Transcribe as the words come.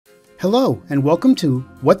Hello, and welcome to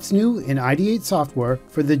What's New in Ideate Software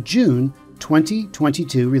for the June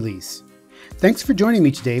 2022 release. Thanks for joining me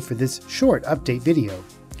today for this short update video.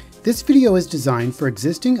 This video is designed for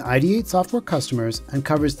existing Ideate Software customers and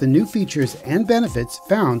covers the new features and benefits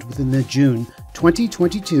found within the June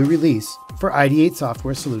 2022 release for Ideate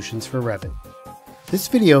Software Solutions for Revit. This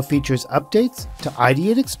video features updates to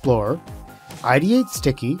Ideate Explorer, Ideate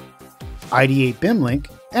Sticky, Ideate BIMLink,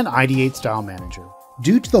 and Ideate StyleManager.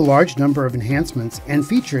 Due to the large number of enhancements and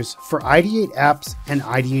features for IdeateApps and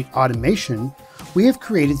Ideate Automation, we have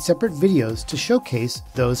created separate videos to showcase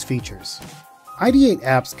those features.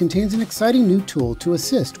 IdeateApps contains an exciting new tool to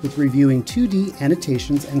assist with reviewing 2D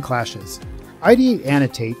annotations and clashes. Ideate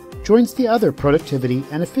Annotate joins the other productivity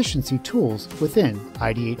and efficiency tools within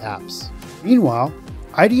IdeateApps. Meanwhile,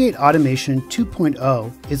 Ideate Automation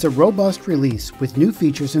 2.0 is a robust release with new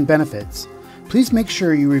features and benefits. Please make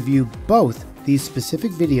sure you review both these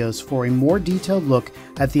specific videos for a more detailed look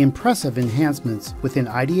at the impressive enhancements within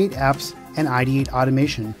IdeateApps and Ideate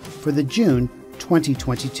Automation for the June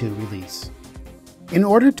 2022 release. In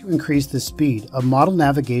order to increase the speed of model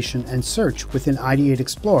navigation and search within Ideate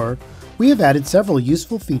Explorer, we have added several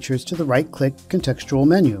useful features to the right-click contextual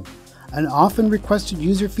menu. An often requested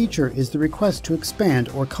user feature is the request to expand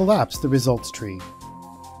or collapse the results tree.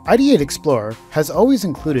 Ideate Explorer has always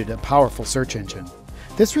included a powerful search engine.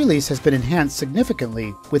 This release has been enhanced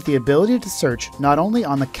significantly with the ability to search not only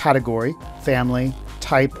on the category, family,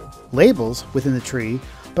 type, labels within the tree,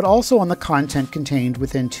 but also on the content contained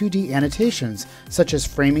within 2D annotations such as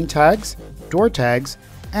framing tags, door tags,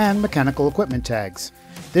 and mechanical equipment tags.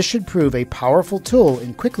 This should prove a powerful tool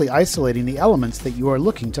in quickly isolating the elements that you are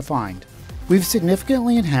looking to find. We've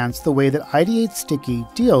significantly enhanced the way that Ideate Sticky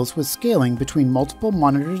deals with scaling between multiple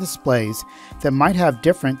monitor displays that might have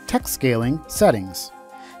different text scaling settings.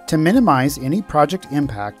 To minimize any project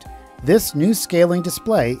impact, this new scaling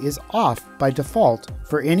display is off by default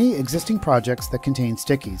for any existing projects that contain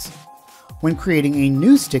stickies. When creating a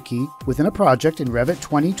new sticky within a project in Revit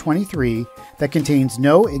 2023 that contains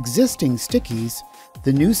no existing stickies,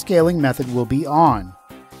 the new scaling method will be on.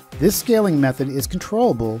 This scaling method is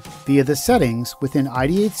controllable via the settings within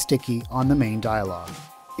Ideate Sticky on the main dialog.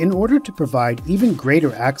 In order to provide even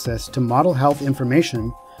greater access to model health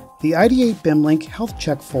information, the Ideate BIMLink Health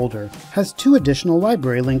Check folder has two additional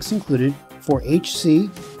library links included for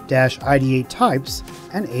HC-Ideate types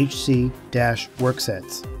and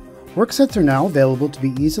HC-worksets. Worksets are now available to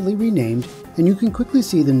be easily renamed, and you can quickly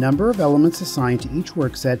see the number of elements assigned to each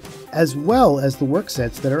workset as well as the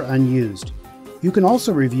worksets that are unused. You can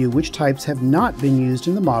also review which types have not been used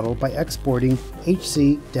in the model by exporting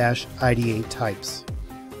HC-Ideate types.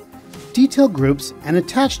 Detail groups and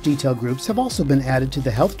attached detail groups have also been added to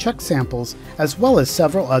the health check samples, as well as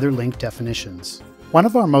several other link definitions. One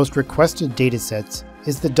of our most requested datasets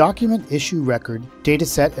is the Document Issue Record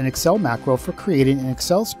dataset and Excel macro for creating an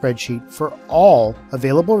Excel spreadsheet for all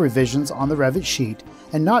available revisions on the Revit sheet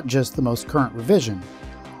and not just the most current revision.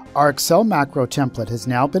 Our Excel macro template has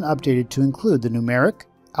now been updated to include the numeric,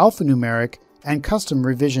 alphanumeric, and custom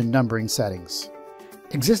revision numbering settings.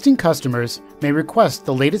 Existing customers may request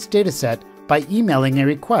the latest dataset by emailing a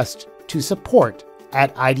request to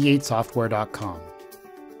support@ideatesoftware.com.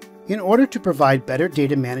 In order to provide better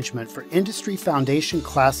data management for industry foundation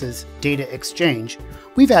classes data exchange,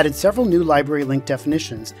 we've added several new library link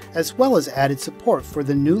definitions as well as added support for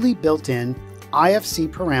the newly built-in IFC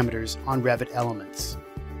parameters on Revit elements.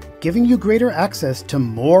 Giving you greater access to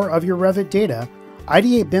more of your Revit data,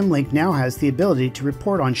 Ideate BIMLink now has the ability to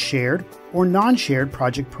report on shared or non-shared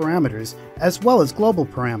project parameters as well as global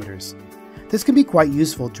parameters. This can be quite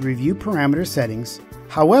useful to review parameter settings.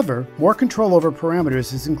 However, more control over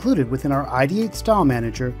parameters is included within our Ideate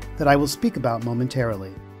StyleManager that I will speak about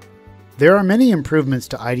momentarily. There are many improvements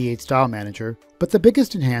to Ideate StyleManager, but the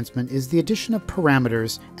biggest enhancement is the addition of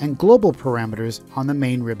parameters and global parameters on the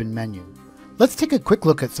main ribbon menu. Let's take a quick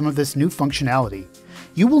look at some of this new functionality.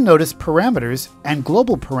 You will notice parameters and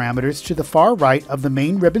global parameters to the far right of the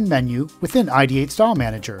main ribbon menu within Ideate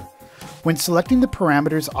StyleManager. When selecting the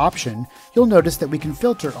parameters option, you'll notice that we can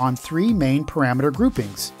filter on three main parameter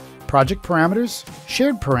groupings: project parameters,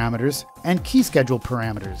 shared parameters, and key schedule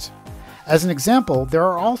parameters. As an example, there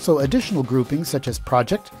are also additional groupings such as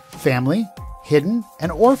project, family, hidden,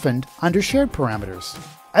 and orphaned under shared parameters.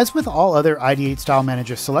 As with all other Ideate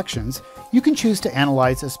StyleManager selections, you can choose to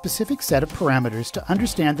analyze a specific set of parameters to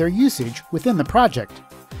understand their usage within the project.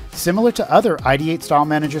 Similar to other Ideate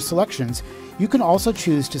StyleManager selections, you can also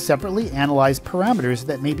choose to separately analyze parameters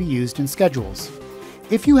that may be used in schedules.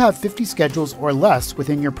 If you have 50 schedules or less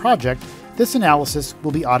within your project, this analysis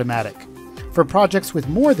will be automatic. For projects with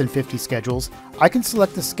more than 50 schedules, I can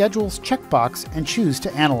select the Schedules checkbox and choose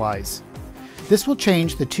to analyze. This will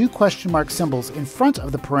change the 2 question mark symbols in front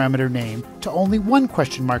of the parameter name to only 1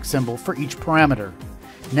 question mark symbol for each parameter.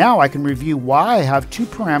 Now I can review why I have 2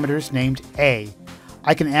 parameters named A.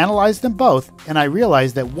 I can analyze them both, and I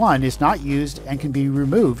realize that one is not used and can be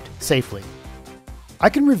removed safely. I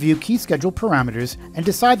can review key schedule parameters and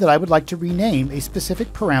decide that I would like to rename a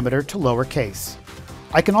specific parameter to lowercase.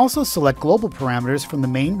 I can also select global parameters from the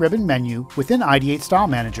main ribbon menu within Ideate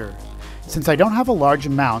StyleManager. Since I don't have a large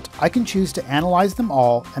amount, I can choose to analyze them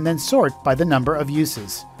all and then sort by the number of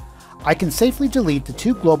uses. I can safely delete the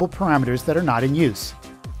 2 global parameters that are not in use.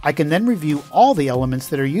 I can then review all the elements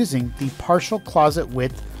that are using the partial closet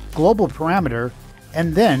width global parameter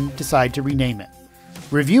and then decide to rename it.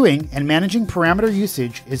 Reviewing and managing parameter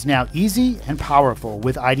usage is now easy and powerful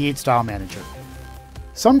with Ideate StyleManager.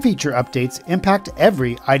 Some feature updates impact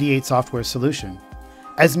every Ideate software solution.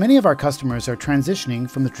 As many of our customers are transitioning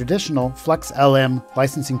from the traditional FlexLM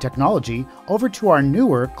licensing technology over to our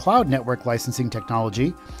newer cloud network licensing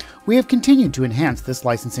technology, we have continued to enhance this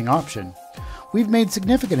licensing option. We've made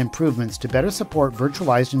significant improvements to better support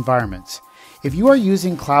virtualized environments. If you are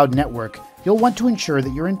using Cloud Network, you'll want to ensure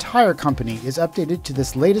that your entire company is updated to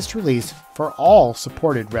this latest release for all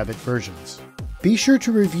supported Revit versions. Be sure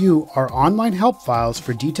to review our online help files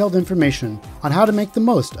for detailed information on how to make the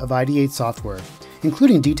most of Ideate software,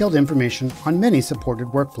 including detailed information on many supported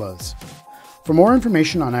workflows. For more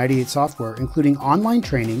information on Ideate software, including online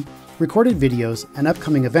training, recorded videos, and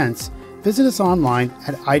upcoming events, visit us online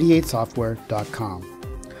at ideatesoftware.com.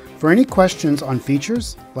 For any questions on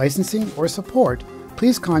features, licensing, or support,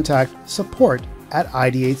 please contact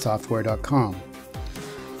support@ideatesoftware.com.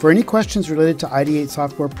 For any questions related to Ideate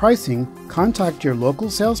software pricing, contact your local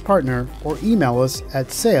sales partner or email us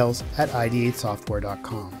at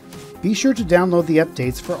sales@ideatesoftware.com. Be sure to download the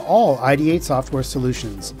updates for all Ideate software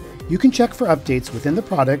solutions. You can check for updates within the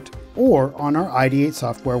product or on our Ideate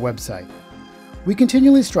software website. We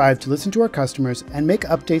continually strive to listen to our customers and make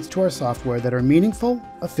updates to our software that are meaningful,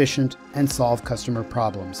 efficient, and solve customer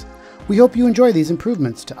problems. We hope you enjoy these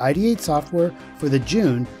improvements to Ideate software for the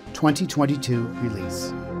June 2022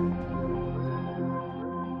 release.